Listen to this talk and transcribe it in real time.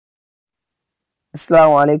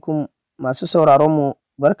Assalamu alaikum masu sauraronmu,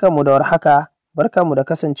 barkanmu da warhaka, barkanmu da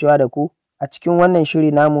kasancewa da ku a cikin wannan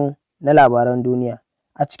shiri namu na labaran duniya.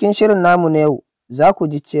 A cikin shirin namu na yau za ku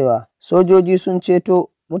ji cewa sojoji sun ceto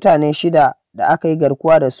mutane 6 da aka yi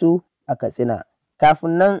garkuwa da su a Katsina.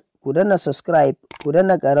 Kafin nan ku danna subscribe, ku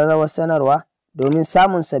danna ƙararrawar sanarwa domin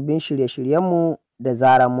samun sabbin shirye-shiryenmu da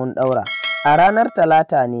zarar mun ɗaura. A ranar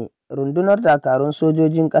Talata ne rundunar dakarun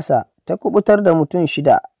sojojin ƙasa ta kubutar da mutum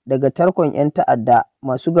 6 daga tarkon 'yan ta'adda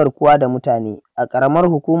masu garkuwa da mutane a ƙaramar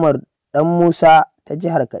hukumar ɗan Musa ta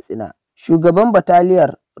jihar Katsina. Shugaban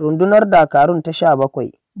bataliyar rundunar dakarun ta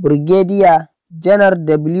 17, Brigadier Janar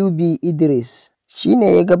WB Idris, shi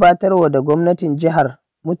ne ya gabatarwa da gwamnatin jihar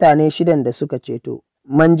mutane 6 da suka ceto.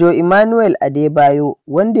 Manjo Emmanuel Adebayo,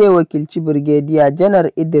 wanda ya wakilci Brigadier Janar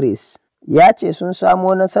Idris, ya ce sun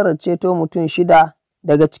samo nasarar ceto mutum 6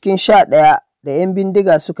 daga cikin 11 da 'yan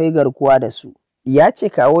bindiga suka yi garkuwa da su. Ya ce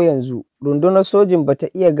kawo yanzu rundunar sojin bata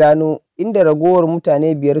iya gano inda ragowar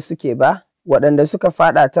mutane 5 suke ba waɗanda suka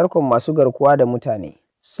faɗa tarkon masu garkuwa da mutane.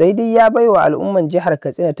 Sai dai ya baiwa al'umman jihar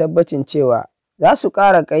Katsina tabbacin cewa za su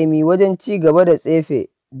ƙara ƙaimi wajen ci gaba da tsefe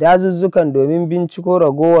dazuzzukan domin binciko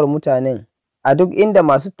ragowar mutanen a duk inda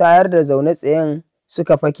masu tayar da zaune tsayen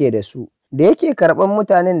suka fake da su. Da yake karɓar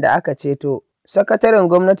mutanen da aka ceto, sakataren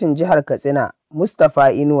gwamnatin jihar Katsina,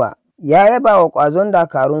 Mustapha Inuwa, ya yaba wa ƙwazon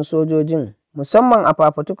dakarun sojojin musamman a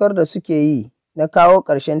fafutukar da suke yi na kawo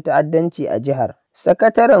ƙarshen ta'addanci a jihar.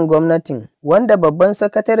 Sakataren gwamnatin, wanda babban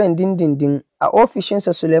sakataren dindindin a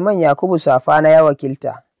ofishinsa Suleiman Yakubu Safana ya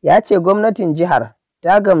wakilta, ya ce gwamnatin jihar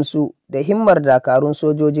ta gamsu da himmar dakarun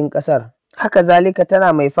sojojin ƙasar. Haka zalika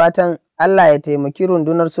tana mai fatan Allah ya taimaki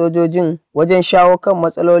rundunar sojojin wajen shawo kan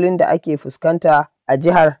matsalolin da ake fuskanta a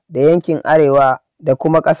jihar da yankin arewa da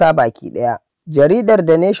kuma ƙasa baki ɗaya. Jaridar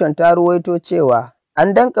The Nation ta ruwaito cewa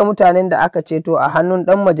an danka mutanen da aka ceto a hannun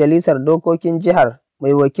ɗan majalisar dokokin jihar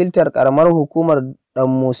mai wakiltar ƙaramar hukumar ɗan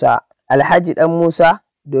Musa, Alhaji ɗan Musa,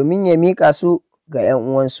 domin ya miƙa su ga 'yan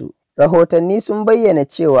uwansu. Rahotanni sun bayyana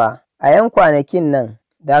cewa a 'yan kwanakin nan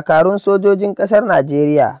dakarun sojojin ƙasar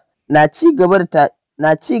Najeriya na ci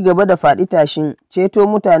gaba da faɗi tashin ceto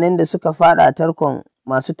mutanen da suka faɗa tarkon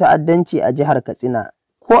masu ta'addanci a jihar Katsina.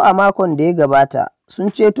 Ko a makon da ya gabata sun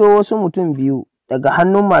ceto wasu mutum 2 daga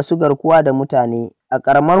hannun masu garkuwa da mutane a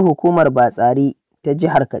ƙaramar hukumar Batsari ta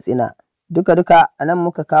jihar Katsina. Duka-duka a nan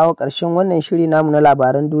muka kawo ƙarshen wannan shiri namu na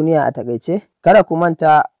labaran duniya a takaice. Kada ku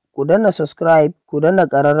manta ku danna subscribe, ku danna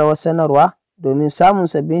ƙararrawar sanarwa domin samun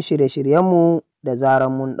sabbin shirye-shiryenmu da zarar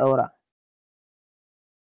mun ɗaura.